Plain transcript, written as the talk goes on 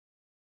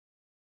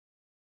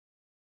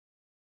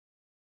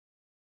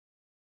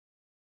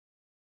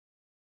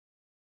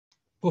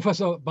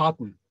Professor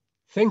Barton,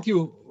 thank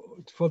you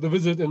for the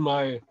visit in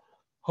my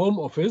home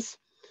office.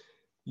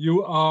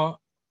 You are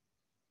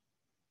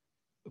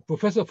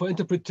Professor for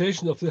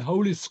Interpretation of the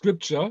Holy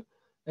Scripture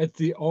at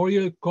the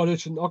Oriel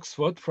College in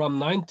Oxford from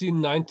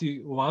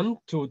 1991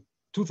 to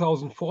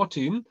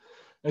 2014.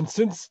 And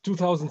since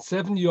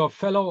 2007, you are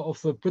Fellow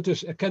of the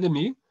British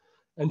Academy.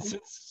 And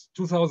since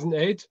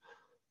 2008,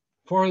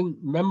 foreign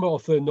member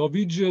of the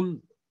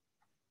Norwegian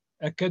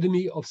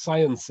Academy of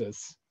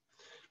Sciences.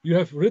 You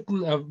have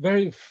written a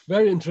very,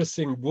 very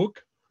interesting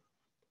book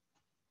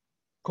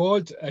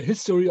called A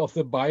History of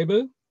the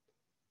Bible.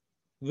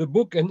 The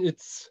book and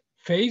its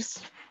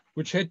face,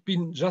 which had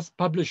been just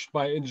published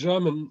in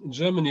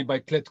Germany by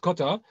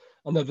Klett-Cotta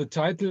under the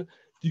title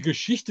Die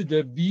Geschichte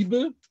der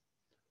Bibel,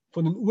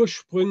 von den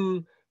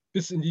Ursprüngen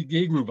bis in die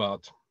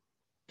Gegenwart.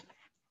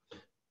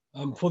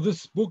 For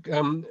this book,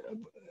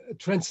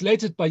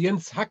 translated by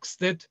Jens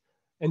Hackstedt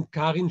and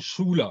Karin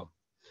Schuler.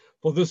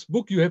 For this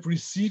book, you have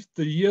received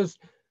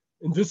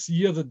this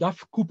year the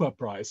Duff Cooper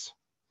Prize.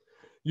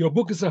 Your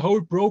book is a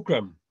whole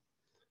program.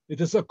 It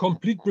is a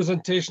complete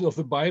presentation of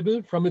the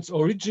Bible from its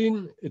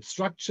origin, its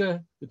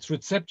structure, its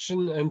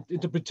reception and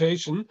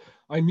interpretation.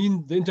 I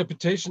mean the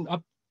interpretation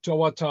up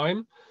to our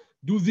time.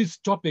 Do these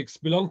topics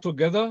belong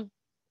together,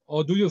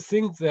 or do you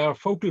think there are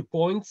focal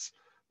points,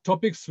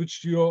 topics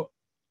which you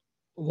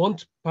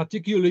want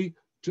particularly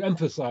to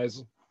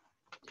emphasize?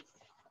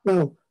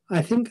 Well,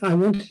 I think I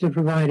wanted to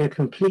provide a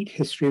complete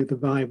history of the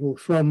Bible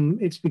from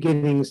its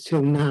beginnings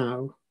till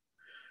now.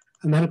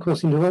 And that, of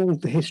course,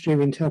 involved the history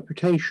of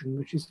interpretation,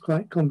 which is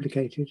quite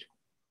complicated.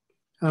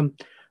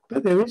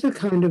 But there is a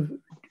kind of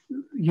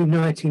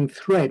uniting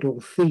thread or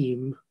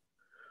theme,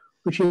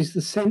 which is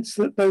the sense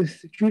that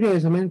both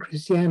Judaism and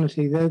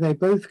Christianity, though they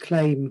both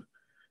claim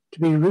to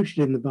be rooted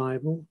in the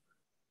Bible,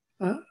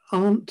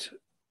 aren't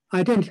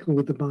identical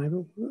with the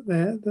Bible.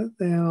 That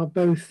they are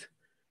both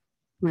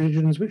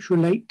religions which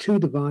relate to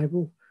the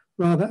Bible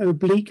rather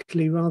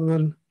obliquely rather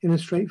than in a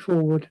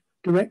straightforward,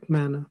 direct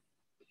manner.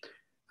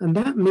 And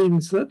that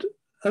means that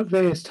at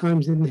various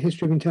times in the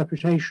history of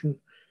interpretation,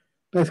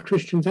 both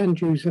Christians and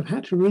Jews have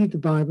had to read the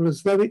Bible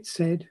as though it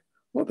said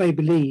what they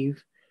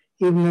believe,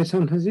 even though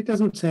sometimes it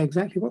doesn't say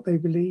exactly what they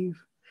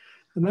believe.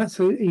 And that's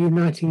a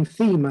uniting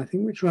theme, I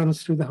think, which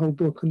runs through the whole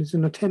book and is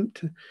an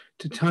attempt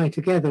to tie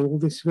together all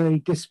this very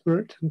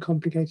disparate and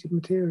complicated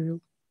material.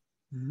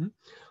 Mm-hmm.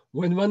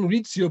 When one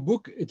reads your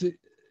book, it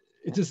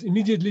is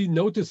immediately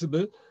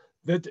noticeable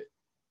that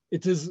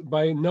it is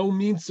by no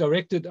means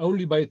directed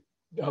only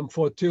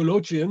for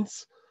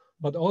theologians,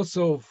 but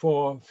also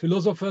for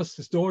philosophers,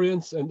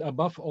 historians, and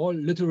above all,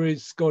 literary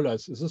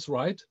scholars. Is this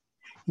right?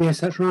 Yes,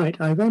 that's right.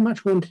 I very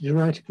much wanted to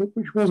write a book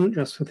which wasn't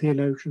just for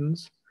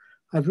theologians.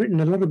 I've written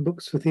a lot of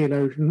books for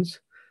theologians,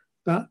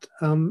 but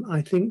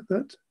I think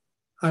that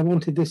I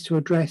wanted this to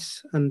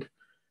address, and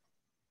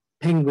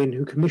Penguin,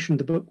 who commissioned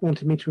the book,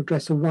 wanted me to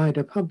address a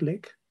wider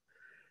public.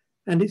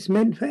 And it's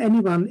meant for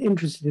anyone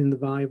interested in the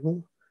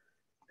Bible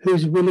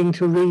who's willing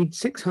to read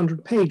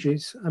 600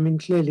 pages. I mean,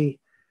 clearly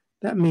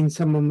that means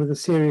someone with a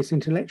serious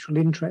intellectual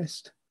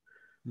interest,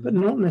 but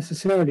not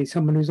necessarily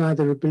someone who's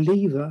either a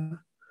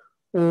believer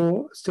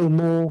or still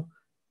more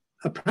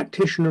a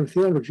practitioner of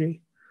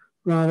theology,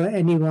 rather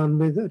anyone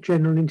with a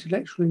general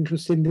intellectual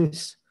interest in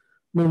this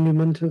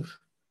monument of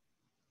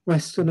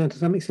Western and to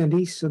some extent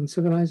Eastern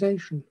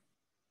civilization.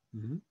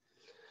 Mm-hmm.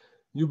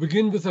 You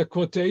begin with a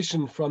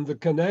quotation from the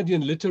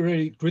Canadian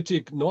literary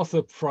critic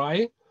Northrop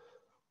Frye,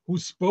 who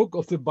spoke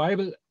of the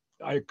Bible,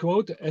 I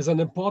quote, as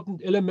an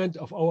important element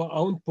of our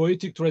own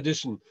poetic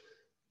tradition.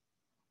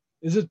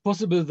 Is it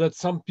possible that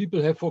some people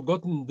have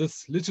forgotten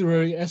this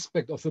literary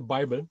aspect of the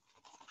Bible?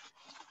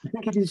 I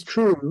think it is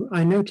true.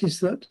 I noticed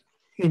that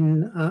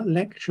in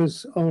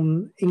lectures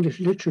on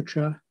English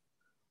literature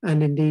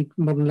and indeed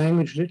modern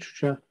language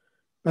literature,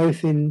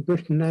 both in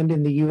Britain and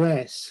in the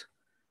US,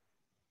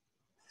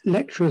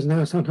 lecturers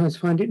now sometimes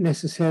find it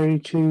necessary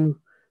to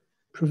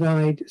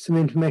provide some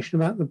information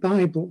about the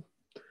Bible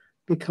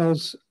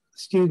because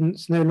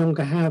students no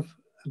longer have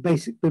a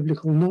basic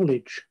biblical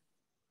knowledge.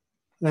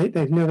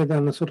 They've never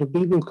done a sort of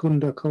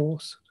Bibelkunde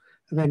course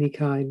of any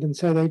kind, and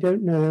so they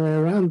don't know their way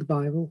around the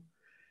Bible,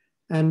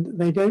 and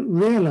they don't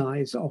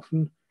realize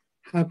often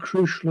how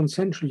crucial and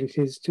central it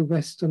is to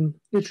Western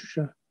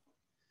literature.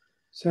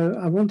 So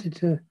I wanted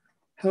to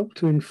help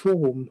to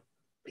inform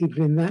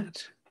people in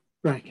that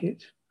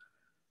bracket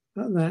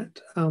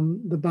that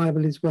the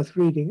Bible is worth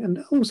reading,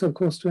 and also, of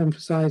course, to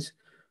emphasize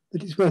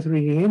that it's worth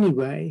reading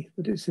anyway,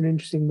 that it's an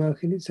interesting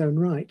work in its own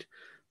right,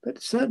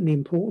 but certainly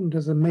important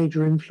as a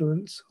major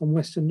influence on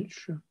Western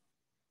literature.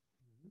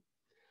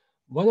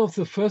 One of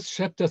the first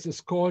chapters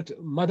is called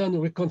Modern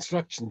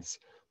Reconstructions,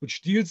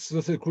 which deals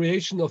with the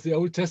creation of the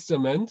Old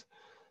Testament.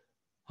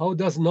 How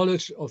does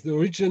knowledge of the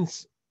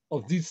origins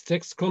of these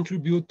texts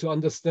contribute to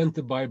understand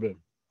the Bible?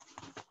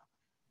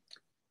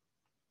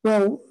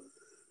 Well,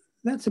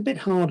 that's a bit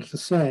hard to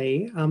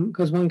say,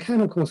 because one can,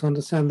 of course,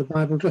 understand the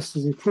Bible just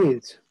as it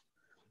is,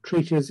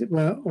 treated as it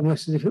were,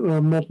 almost as if it were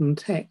a modern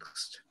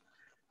text.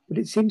 But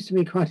it seems to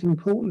me quite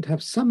important to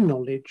have some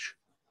knowledge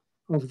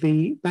of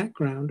the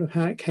background of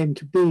how it came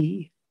to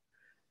be,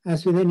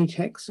 as with any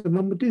text. And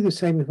one would do the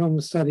same if one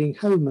was studying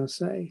Homer,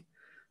 say,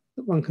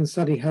 that one can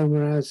study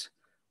Homer as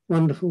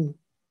wonderful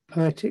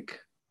poetic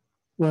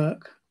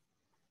work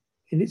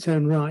in its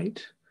own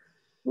right.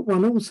 But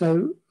one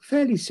also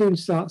fairly soon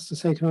starts to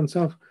say to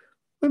oneself,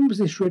 when was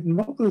this written?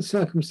 What were the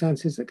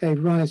circumstances that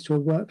gave rise to a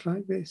work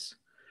like this?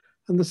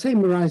 And the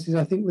same arises,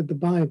 I think, with the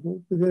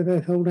Bible, with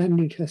both Old and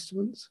New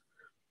Testaments,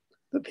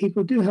 that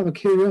people do have a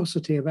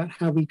curiosity about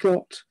how we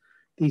got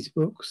these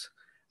books.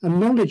 And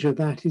knowledge of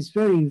that is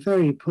very,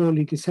 very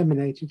poorly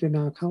disseminated in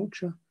our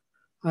culture,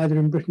 either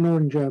in Britain or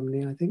in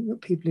Germany. I think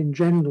that people in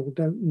general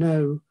don't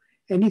know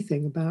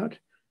anything about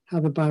how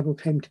the Bible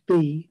came to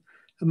be.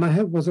 And my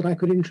hope was that I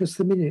could interest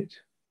them in it.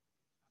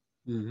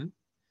 Mm-hmm.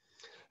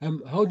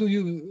 How do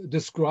you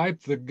describe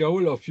the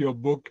goal of your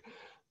book?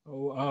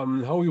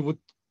 How you would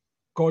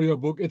call your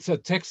book? It's a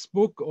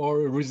textbook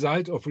or a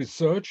result of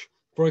research.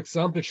 For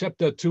example,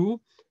 chapter 2,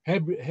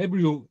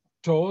 Hebrew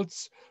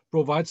Thoughts,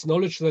 provides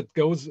knowledge that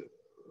goes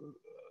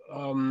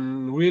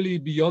really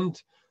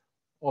beyond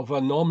of a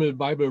normal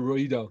Bible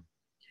reader.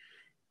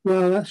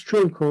 Well, that's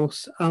true, of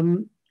course.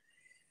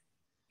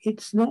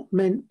 It's not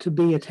meant to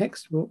be a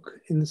textbook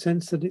in the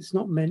sense that it's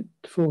not meant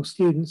for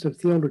students of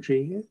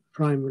theology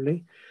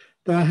primarily,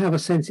 though I have a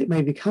sense it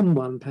may become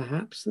one,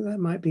 perhaps, that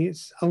might be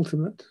its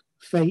ultimate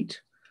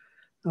fate,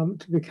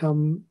 to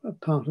become a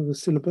part of the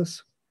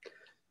syllabus.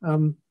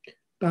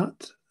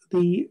 But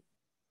the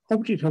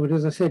object of it,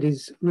 as I said,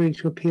 is really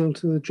to appeal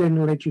to the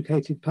general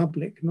educated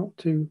public, not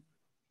to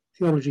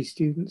theology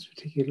students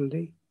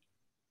particularly,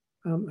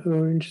 who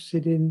are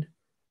interested in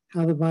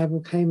how the Bible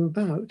came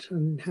about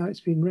and how it's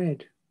been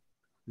read.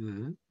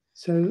 Mm-hmm.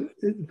 So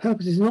the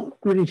purpose is not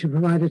really to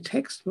provide a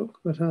textbook,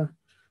 but a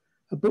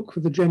book for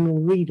the general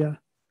reader.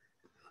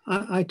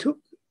 I took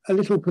a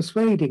little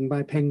persuading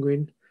by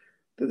Penguin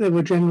that there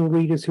were general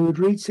readers who would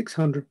read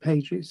 600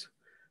 pages,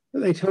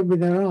 but they told me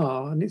there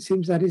are, and it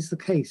seems that is the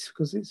case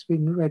because it's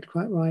been read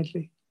quite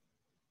widely.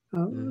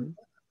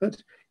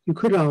 But you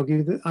could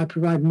argue that I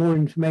provide more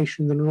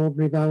information than an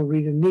ordinary Bible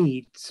reader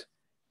needs.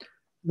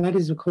 That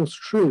is, of course,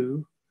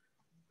 true,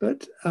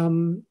 but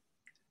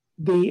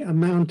the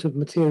amount of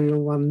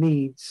material one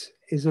needs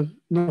is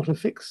not a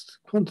fixed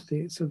quantity.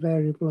 It's a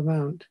variable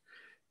amount,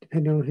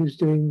 depending on who's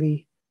doing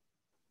the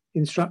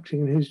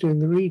instructing and who's doing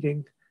the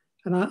reading.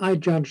 And I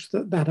judged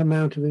that that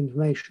amount of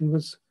information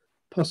was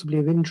possibly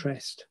of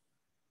interest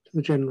to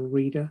the general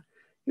reader.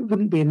 It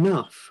wouldn't be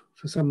enough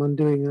for someone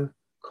doing a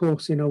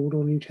course in Old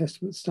or New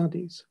Testament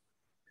studies,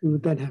 who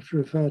would then have to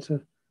refer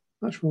to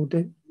much more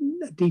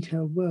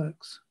detailed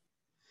works.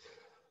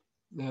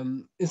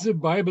 Is the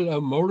Bible a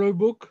moral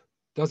book?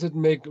 Does it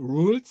make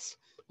rules?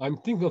 I'm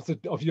thinking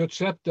of your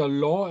chapter,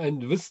 Law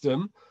and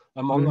Wisdom,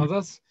 among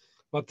others,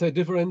 but they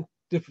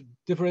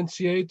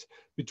differentiate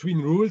between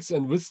rules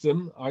and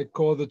wisdom. I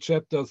call the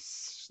chapter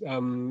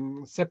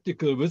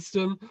Sceptical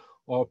Wisdom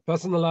or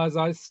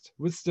Personalized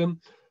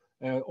Wisdom,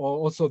 or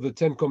also the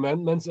 10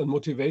 Commandments and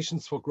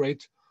motivations for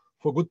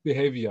good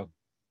behavior.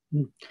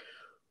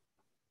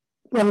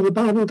 Well, the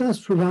Bible does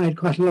provide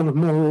quite a lot of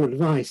moral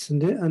advice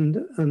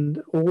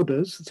and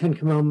orders. The 10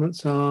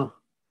 Commandments are,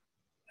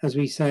 as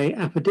we say,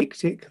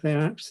 apodictic.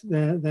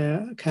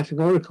 They're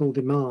categorical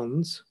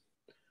demands.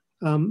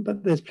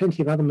 But there's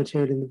plenty of other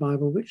material in the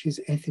Bible which is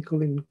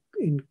ethical in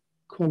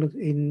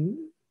quality,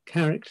 in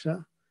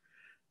character.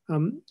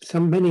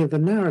 Many of the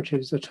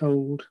narratives are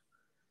told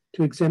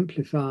to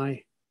exemplify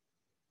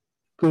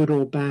good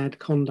or bad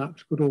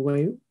conduct,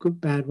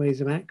 bad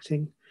ways of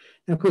acting.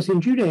 Now, of course,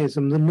 in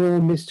Judaism, the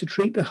norm is to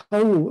treat the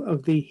whole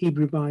of the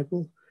Hebrew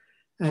Bible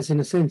as, in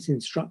a sense,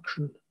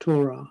 instruction,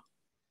 Torah,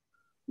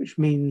 which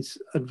means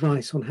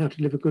advice on how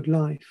to live a good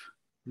life.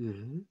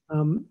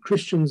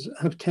 Christians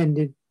have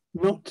tended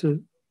not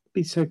to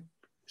be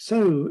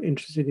so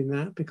interested in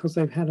that because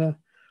they've had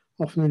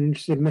often an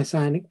interest in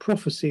messianic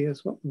prophecy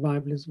as what the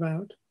Bible is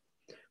about.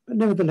 But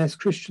nevertheless,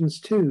 Christians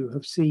too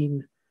have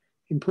seen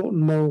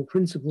important moral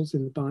principles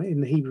in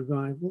the Hebrew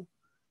Bible,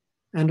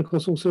 and of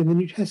course also in the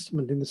New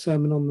Testament, in the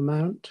Sermon on the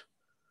Mount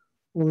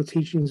or the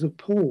teachings of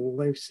Paul.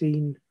 They've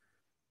seen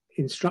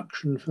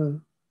instruction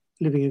for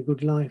living a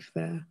good life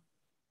there.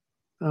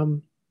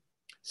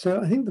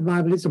 So I think the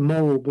Bible is a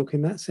moral book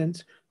in that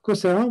sense. Of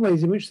course, there are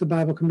ways in which the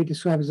Bible can be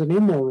described as an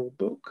immoral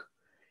book,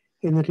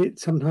 in that it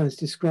sometimes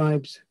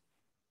describes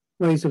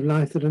ways of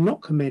life that are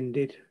not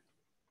commended,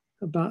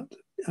 but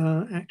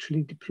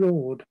actually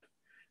deplored.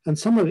 And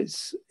some of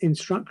its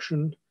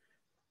instruction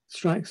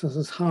strikes us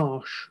as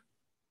harsh.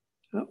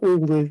 All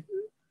the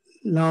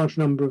large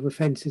number of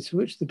offences for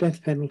which the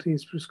death penalty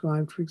is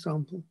prescribed, for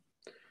example,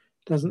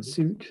 doesn't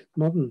suit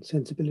modern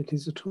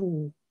sensibilities at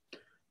all.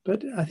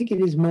 But I think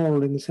it is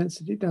moral in the sense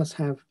that it does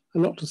have a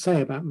lot to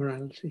say about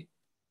morality.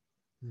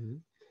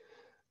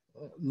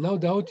 No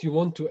doubt you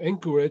want to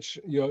encourage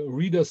your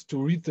readers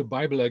to read the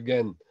Bible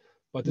again,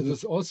 but it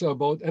is also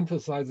about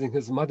emphasizing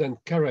his modern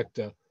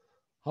character.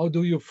 How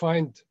do you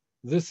find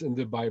this in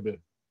the Bible?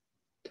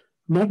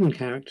 Modern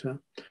character?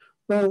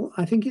 Well,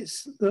 I think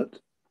it's that,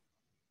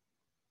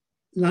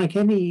 like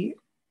any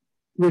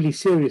really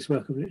serious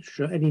work of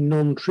literature, any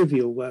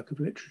non-trivial work of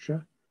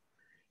literature,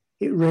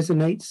 it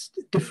resonates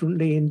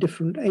differently in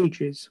different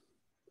ages.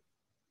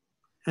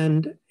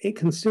 And it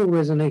can still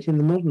resonate in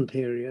the modern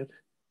period.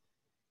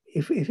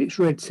 If it's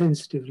read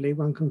sensitively,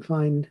 one can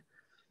find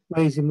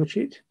ways in which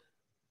it,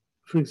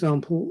 for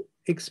example,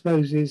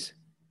 exposes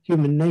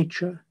human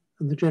nature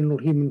and the general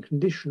human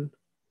condition.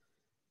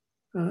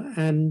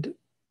 And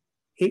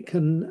it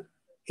can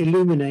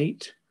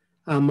illuminate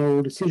our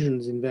moral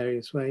decisions in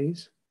various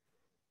ways,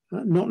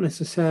 not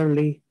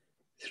necessarily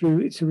through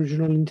its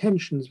original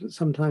intentions, but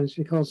sometimes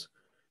because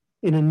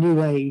in a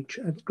new age,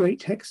 a great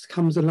text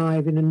comes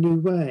alive in a new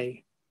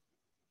way.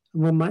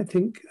 And one might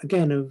think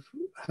again of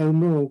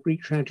Homer or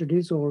Greek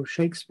tragedies or of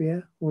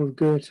Shakespeare or of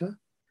Goethe,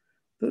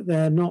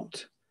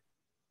 that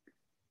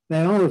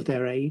they are of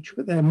their age,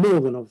 but they're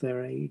more than of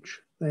their age.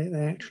 They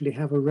actually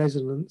have a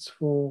resonance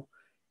for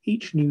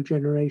each new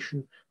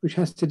generation, which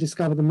has to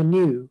discover them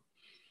anew.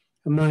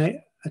 And my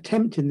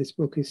attempt in this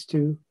book is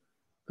to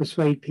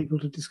persuade people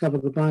to discover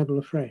the Bible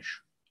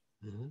afresh.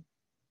 Mm-hmm.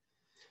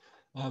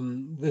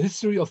 The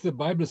history of the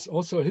Bible is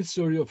also a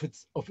history of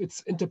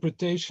its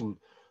interpretation,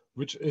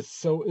 which is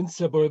so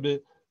inseparably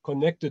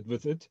connected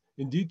with it.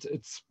 Indeed,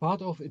 it's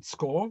part of its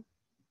core.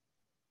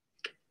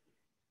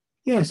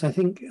 Yes, I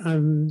think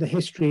the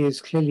history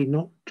is clearly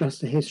not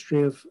just a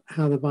history of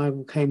how the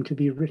Bible came to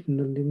be written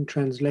and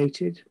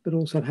translated, but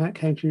also how it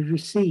came to be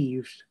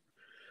received.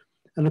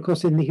 And of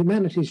course, in the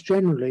humanities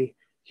generally,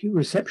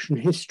 reception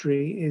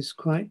history is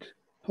quite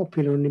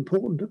popular and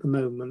important at the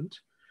moment.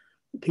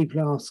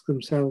 People ask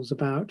themselves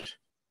about,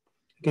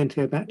 again,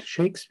 to go back to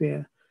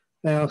Shakespeare,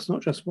 they ask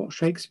not just what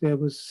Shakespeare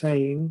was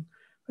saying,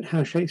 but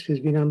how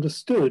Shakespeare's been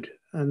understood,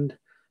 and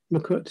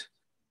look at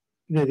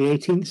the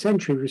 18th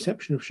century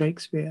reception of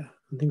Shakespeare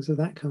and things of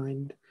that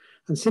kind.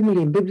 And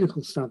similarly in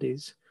biblical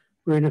studies,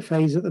 we're in a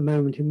phase at the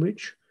moment in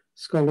which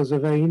scholars are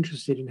very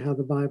interested in how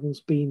the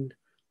Bible's been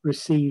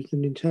received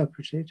and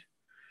interpreted.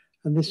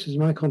 And this was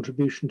my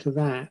contribution to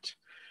that.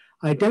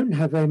 I don't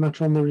have very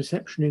much on the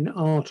reception in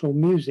art or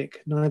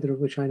music, neither of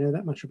which I know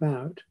that much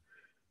about,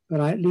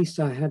 but at least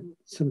I had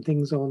some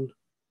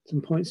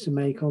points to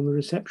make on the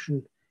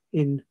reception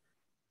in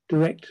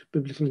direct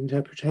biblical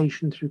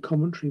interpretation through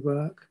commentary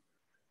work,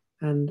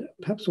 and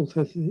perhaps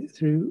also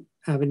through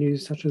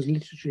avenues such as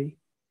liturgy.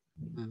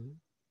 Mm-hmm.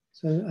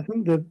 So I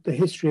think the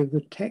history of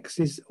the text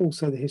is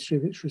also the history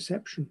of its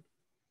reception.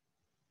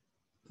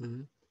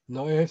 Mm-hmm.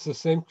 Now I have the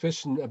same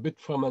question a bit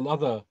from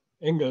another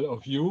angle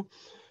of view.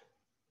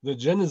 The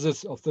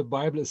genesis of the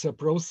Bible is a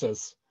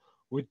process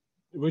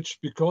which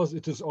because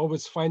it is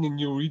always finding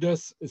new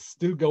readers, is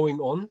still going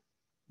on.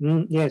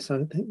 Yes,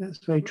 I think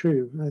that's very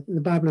true.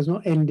 The Bible has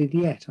not ended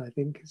yet, I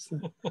think.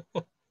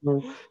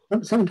 Well,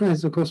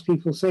 sometimes, of course,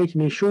 people say to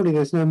me, surely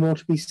there's no more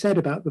to be said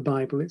about the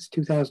Bible. It's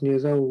 2,000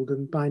 years old,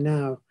 and by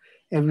now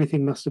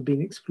everything must have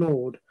been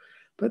explored.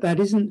 But that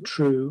isn't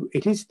true.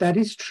 That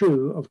is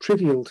true of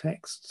trivial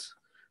texts,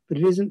 but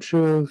it isn't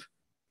true of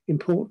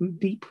important,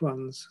 deep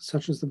ones,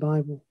 such as the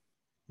Bible.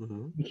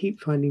 Mm-hmm. We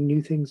keep finding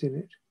new things in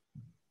it.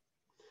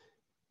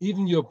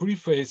 Even your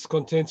preface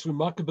contains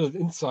remarkable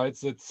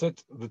insights that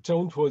set the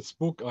tone for its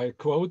book. I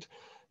quote,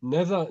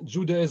 "Neither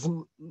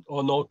Judaism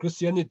nor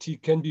Christianity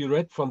can be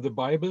read from the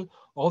Bible,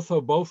 although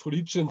both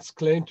religions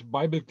claimed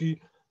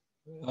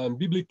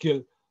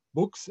biblical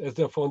books as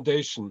their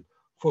foundation.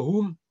 For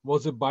whom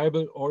was the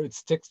Bible or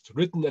its text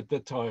written at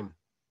that time?"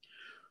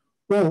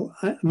 Well,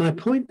 my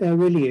point there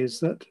really is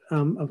that,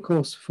 of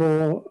course,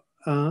 for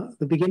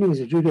the beginnings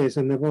of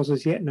Judaism, there was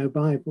as yet no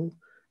Bible.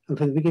 And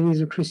for the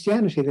beginnings of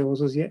Christianity, there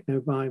was as yet no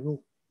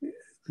Bible.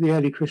 The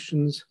early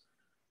Christians,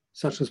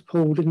 such as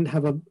Paul, didn't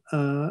have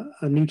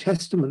a New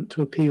Testament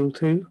to appeal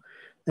to.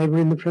 They were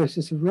in the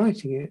process of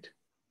writing it.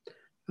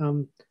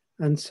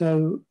 And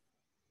so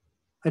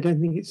I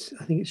think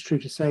it's true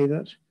to say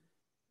that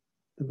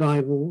the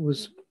Bible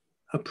was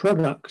a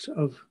product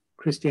of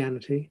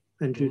Christianity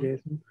and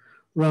Judaism,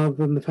 rather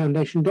than the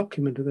foundation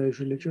document of those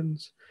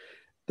religions.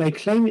 They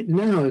claim it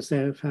now as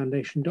their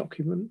foundation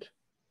document,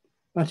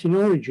 but in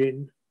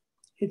origin,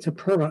 it's a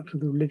product of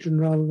the religion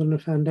rather than a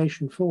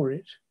foundation for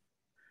it.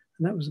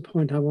 And that was the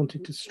point I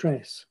wanted to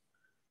stress.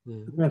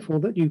 Therefore,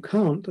 that you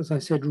can't, as I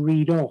said,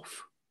 read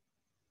off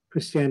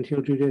Christianity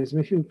or Judaism.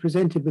 If you were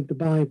presented with the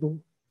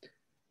Bible,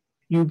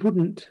 you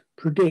wouldn't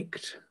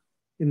predict,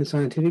 in the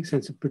scientific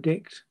sense of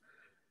predict,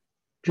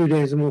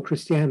 Judaism or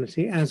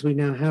Christianity as we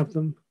now have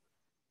them,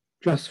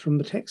 just from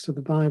the text of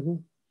the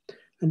Bible.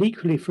 And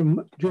equally,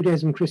 from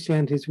Judaism and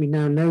Christianity as we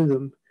now know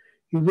them,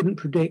 you wouldn't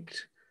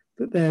predict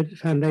that their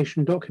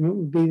foundation document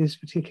would be this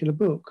particular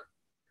book.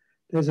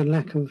 There's a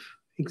lack of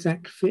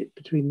exact fit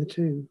between the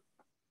two.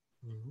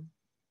 Mm-hmm.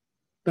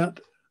 But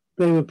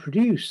they were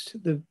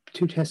produced, the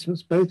two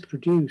testaments both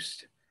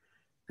produced,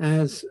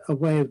 as a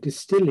way of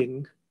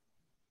distilling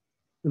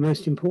the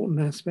most important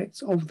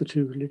aspects of the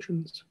two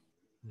religions.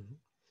 Mm-hmm.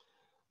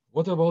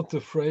 What about the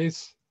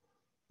phrase,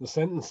 the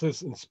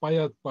sentences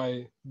inspired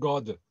by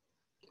God?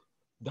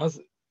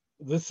 Does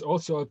this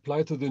also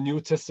apply to the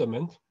New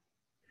Testament?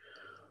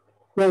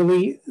 Well,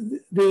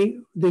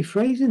 the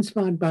phrase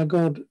inspired by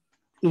God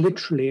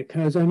literally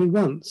occurs only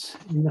once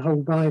in the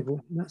whole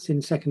Bible. That's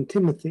in 2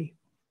 Timothy,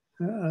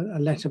 a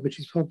letter which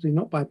is probably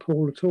not by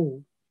Paul at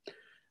all.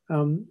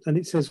 And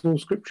it says all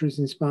scripture is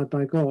inspired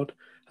by God.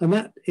 And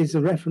that is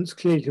a reference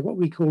clearly to what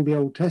we call the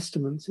Old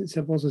Testament, since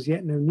there was as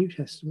yet no New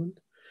Testament.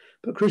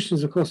 But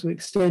Christians, of course, have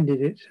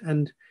extended it.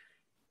 And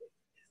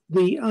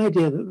the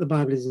idea that the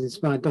Bible is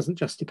inspired doesn't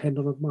just depend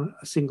on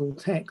a single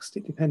text.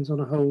 It depends on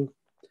a whole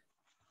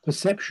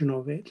perception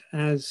of it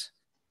as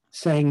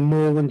saying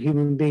more than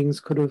human beings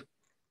could have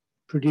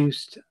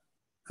produced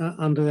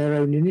under their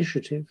own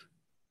initiative,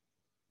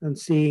 and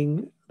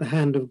seeing the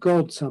hand of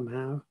God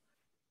somehow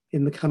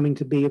in the coming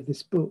to be of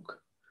this book.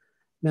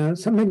 Now,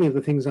 so many of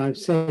the things I've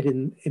said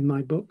in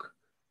my book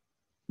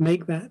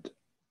make that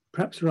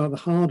perhaps rather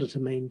harder to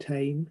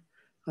maintain.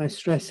 I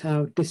stress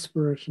how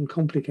disparate and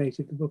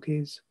complicated the book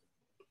is,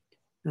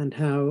 and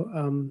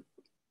how,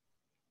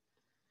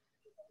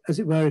 as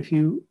it were, if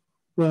you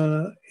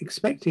were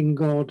expecting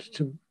God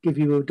to give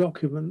you a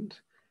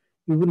document,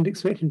 you wouldn't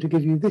expect him to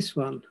give you this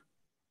one,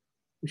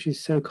 which is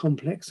so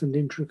complex and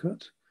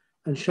intricate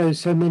and shows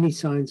so many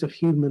signs of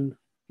human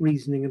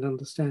reasoning and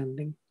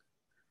understanding.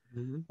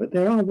 Mm-hmm. But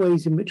there are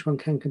ways in which one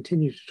can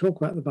continue to talk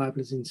about the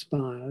Bible as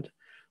inspired.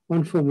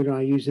 One formula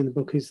I use in the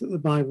book is that the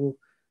Bible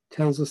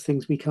tells us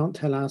things we can't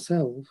tell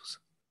ourselves.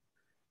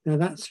 Now,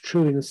 that's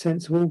true in a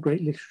sense of all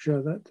great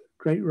literature, that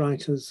great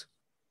writers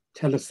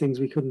tell us things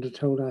we couldn't have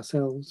told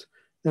ourselves,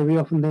 though we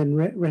often then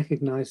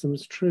recognize them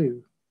as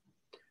true.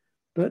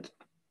 But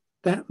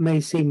that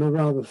may seem a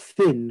rather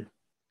thin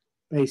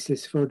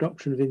basis for a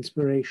doctrine of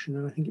inspiration,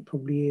 and I think it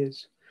probably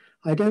is.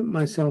 I don't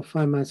myself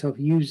find myself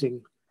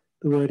using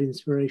the word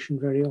inspiration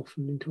very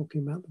often in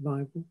talking about the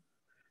Bible,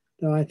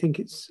 though I think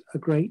it's a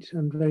great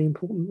and very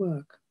important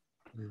work.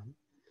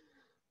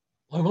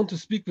 I want to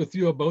speak with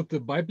you about the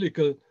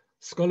biblical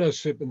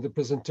scholarship in the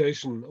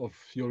presentation of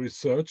your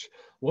research.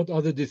 What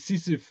are the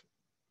decisive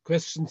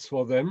questions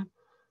for them?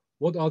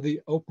 What are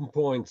the open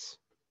points?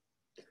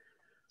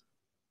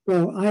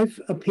 Well, I've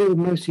appealed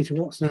mostly to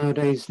what's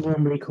nowadays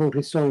normally called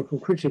historical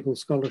critical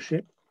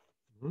scholarship,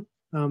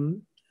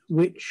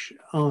 which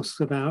asks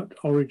about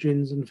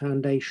origins and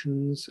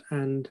foundations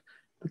and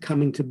the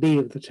coming to be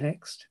of the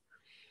text.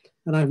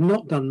 And I've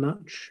not done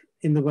much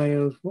in the way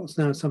of what's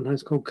now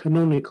sometimes called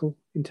canonical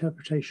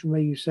interpretation,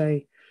 where you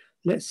say,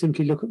 let's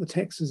simply look at the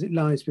text as it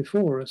lies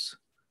before us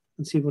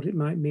and see what it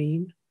might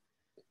mean.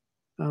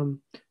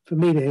 For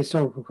me, the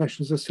historical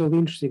questions are still the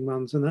interesting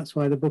ones, and that's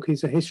why the book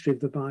is a history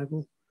of the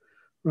Bible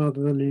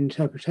rather than an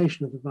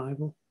interpretation of the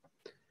Bible.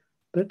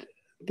 But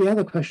the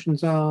other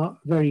questions are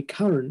very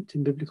current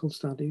in biblical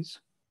studies,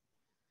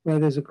 where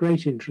there's a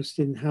great interest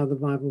in how the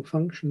Bible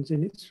functions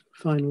in its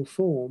final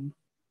form,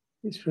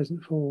 its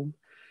present form,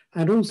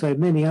 and also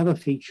many other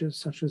features,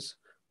 such as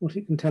what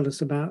it can tell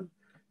us about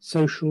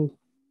social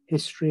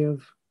history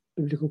of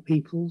biblical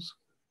peoples,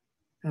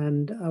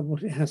 and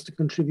what it has to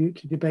contribute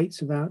to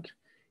debates about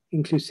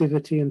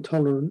inclusivity and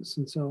tolerance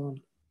and so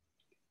on.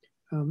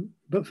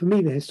 But for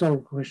me, the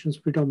historical questions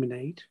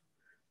predominate,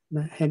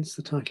 and hence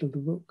the title of the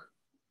book.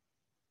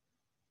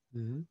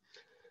 Mm-hmm.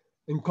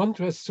 In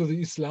contrast to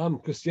the Islam,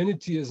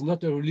 Christianity is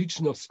not a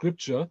religion of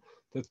scripture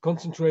that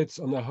concentrates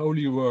on a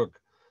holy work,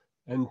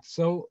 and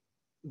so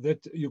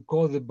that you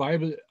call the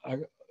Bible a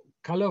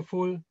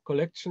colorful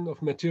collection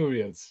of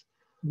materials.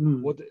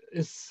 What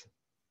is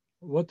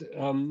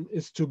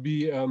to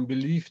be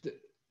believed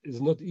is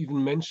not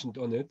even mentioned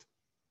on it.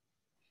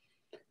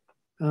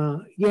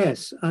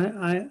 Yes,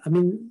 I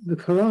mean, the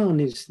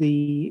Quran is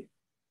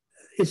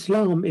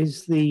Islam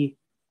is the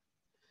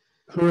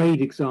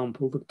parade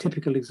example, the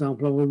typical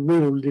example of a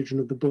real religion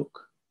of the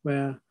book,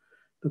 where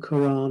the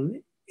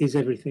Quran is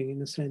everything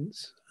in a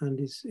sense, and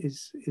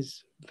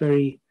is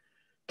very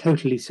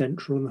totally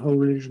central, and the whole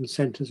religion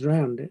centers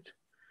around it.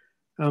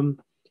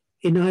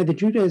 In either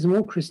Judaism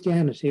or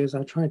Christianity, as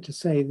I tried to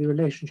say, the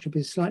relationship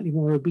is slightly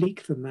more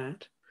oblique than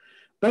that.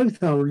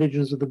 Both are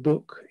religions of the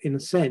book in a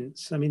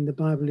sense. I mean, the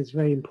Bible is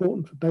very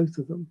important for both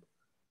of them,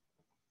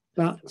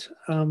 but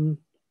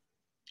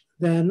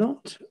they're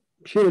not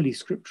purely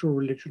scriptural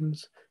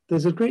religions.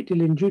 There's a great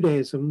deal in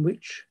Judaism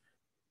which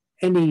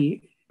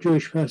any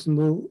Jewish person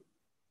will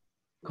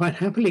quite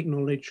happily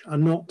acknowledge are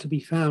not to be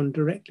found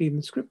directly in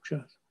the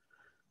scripture.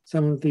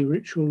 Some of the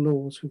ritual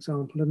laws, for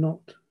example, are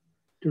not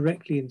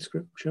directly in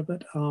scripture,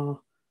 but are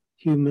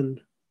human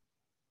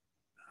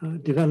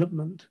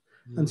development.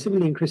 And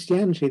similarly in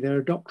Christianity, there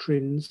are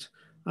doctrines,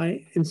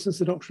 instance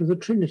the doctrine of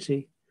the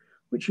Trinity,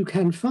 which you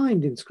can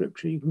find in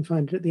scripture. You can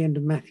find it at the end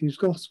of Matthew's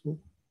Gospel,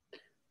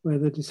 where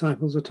the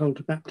disciples are told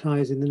to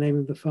baptize in the name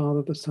of the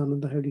Father, the Son,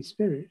 and the Holy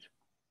Spirit.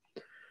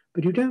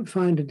 But you don't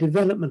find a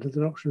development of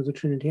the doctrine of the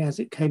Trinity as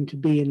it came to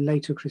be in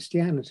later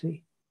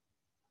Christianity.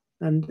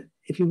 And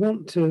if you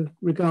want to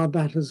regard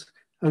that as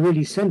a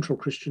really central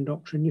Christian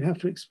doctrine, you have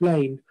to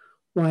explain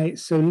why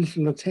it's so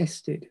little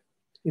attested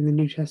in the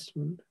New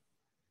Testament.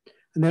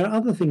 And there are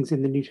other things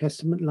in the New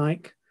Testament,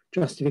 like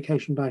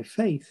justification by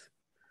faith,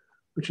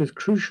 which is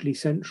crucially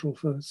central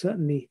for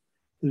certainly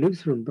the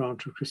Lutheran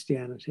branch of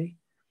Christianity,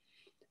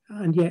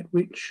 and yet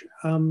which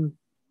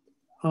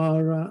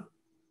are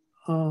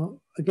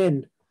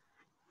again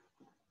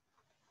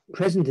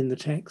present in the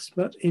text,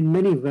 but in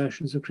many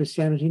versions of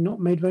Christianity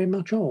not made very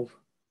much of.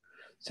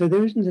 So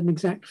there isn't an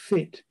exact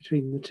fit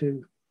between the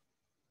two.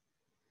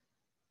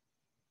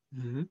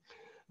 Mm-hmm.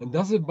 And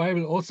does the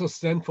Bible also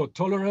stand for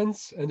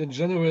tolerance? And in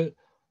general,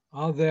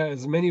 are there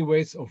as many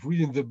ways of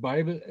reading the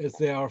Bible as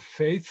there are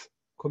faith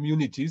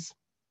communities?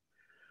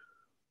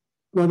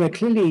 Well, there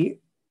clearly,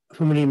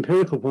 from an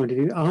empirical point of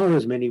view, are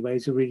as many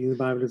ways of reading the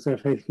Bible as there are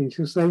faith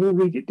communities. They will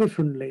read it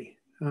differently.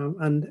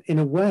 And in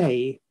a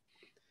way,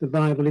 the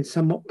Bible is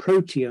somewhat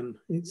protean.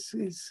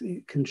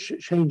 It can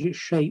change its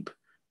shape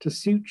to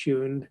suit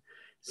you. And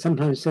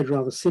sometimes said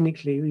rather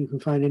cynically, you can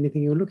find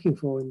anything you're looking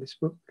for in this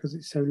book because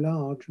it's so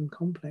large and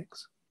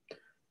complex.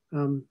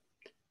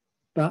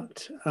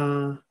 But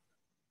I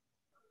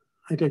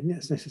don't think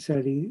that's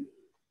necessarily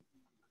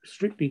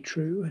strictly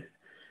true.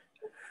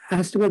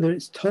 As to whether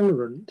it's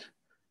tolerant,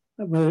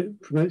 whether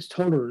it promotes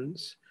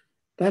tolerance,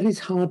 that is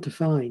hard to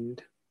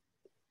find.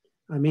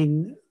 I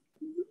mean,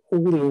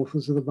 all the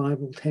authors of the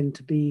Bible tend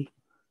to be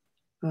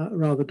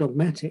rather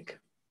dogmatic.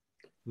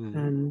 Mm.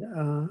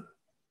 And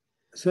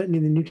certainly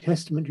in the New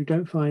Testament, you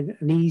don't find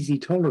an easy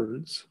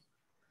tolerance.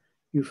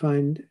 You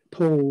find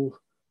Paul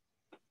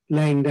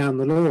laying down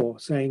the law,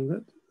 saying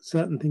that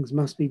certain things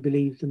must be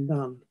believed and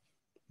done.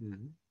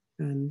 Mm-hmm.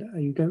 And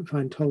you don't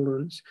find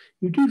tolerance.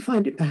 You do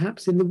find it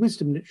perhaps in the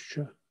wisdom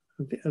literature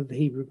of the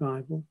Hebrew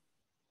Bible.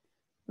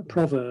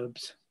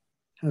 Proverbs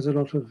has a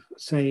lot of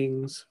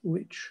sayings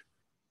which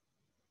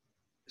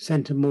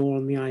center more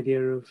on the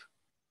idea of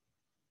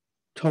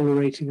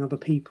tolerating other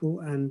people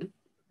and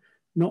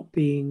not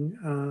being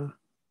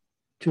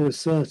too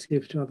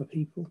assertive to other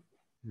people.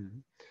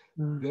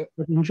 Mm-hmm.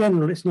 But in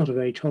general, it's not a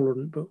very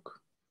tolerant book.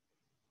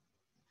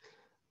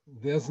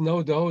 There's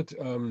no doubt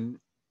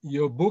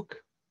your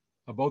book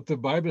about the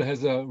Bible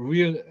has a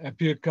real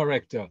appeal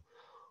character.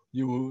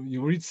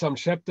 You read some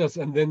chapters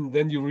and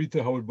then you read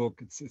the whole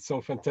book. It's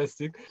so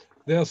fantastic.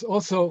 There's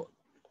also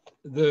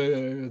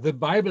the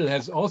Bible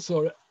has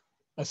also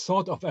a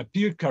sort of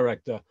appeal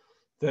character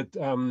that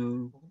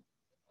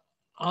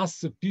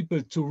asks the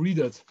people to read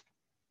it.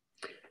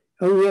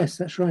 Oh yes,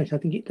 that's right. I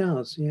think it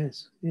does.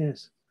 Yes. I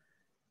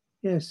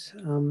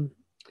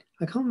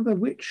can't remember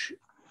which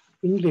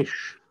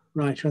English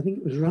writer. I think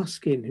it was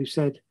Ruskin who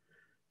said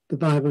the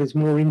Bible is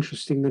more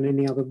interesting than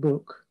any other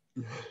book.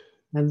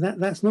 And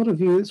that's not a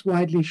view that's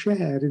widely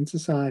shared in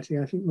society.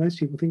 I think most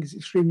people think it's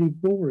extremely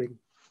boring.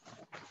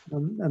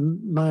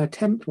 And my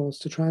attempt was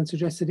to try and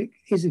suggest that it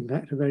is in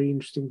fact a very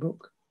interesting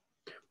book,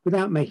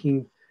 without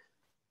making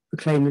the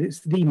claim that it's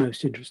the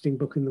most interesting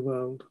book in the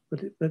world.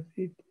 But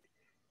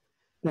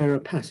there are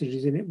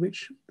passages in it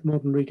which the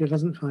modern reader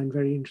doesn't find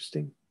very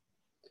interesting.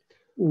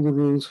 All the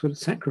rules for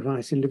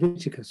sacrifice in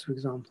Leviticus, for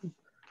example.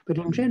 But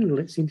in general,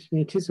 it seems to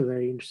me it is a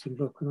very interesting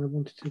book, and I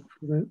wanted to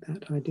promote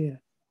that idea.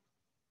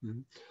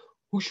 Mm-hmm.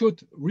 Who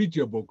should read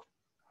your book?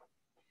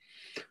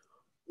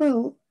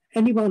 Well,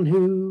 anyone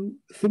who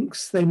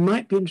thinks they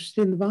might be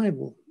interested in the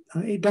Bible.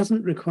 It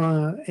doesn't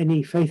require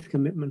any faith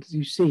commitment, as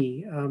you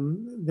see.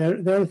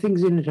 There are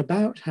things in it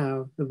about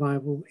how the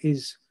Bible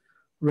is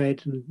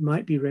read and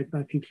might be read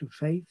by people of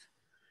faith,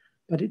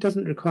 but it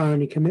doesn't require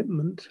any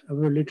commitment of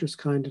a religious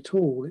kind at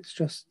all. It's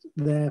just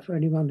there for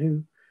anyone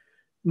who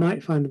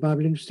might find the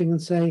Bible interesting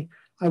and say,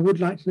 I would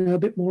like to know a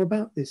bit more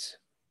about this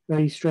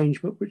very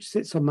strange book which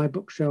sits on my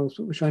bookshelves,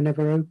 but which I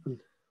never open.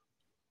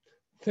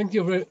 Thank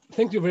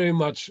you very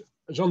much,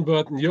 John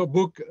Barton. Your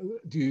book,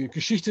 Die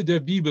Geschichte der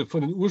Bibel,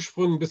 von den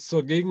Ursprüngen bis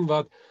zur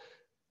Gegenwart,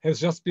 has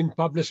just been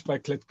published by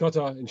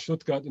Klett-Cotta in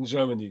Stuttgart in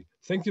Germany.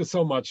 Thank you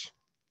so much.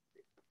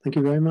 Thank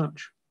you very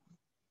much.